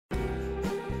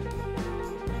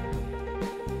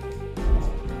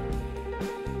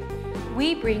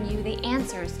we bring you the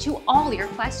answers to all your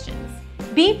questions.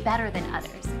 Be better than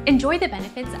others. Enjoy the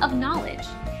benefits of knowledge.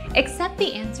 Accept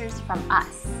the answers from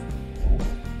us.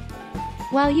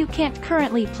 While you can't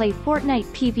currently play Fortnite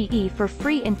PvE for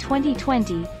free in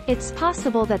 2020, it's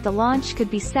possible that the launch could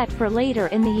be set for later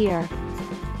in the year.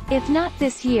 If not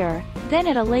this year, then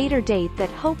at a later date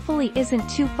that hopefully isn't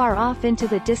too far off into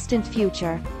the distant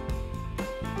future.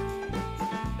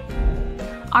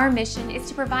 Our mission is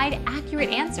to provide accurate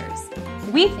answers.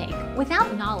 We think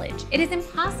without knowledge, it is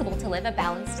impossible to live a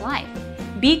balanced life.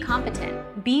 Be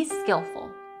competent, be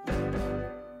skillful.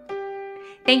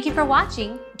 Thank you for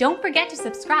watching. Don't forget to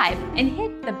subscribe and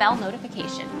hit the bell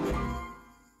notification.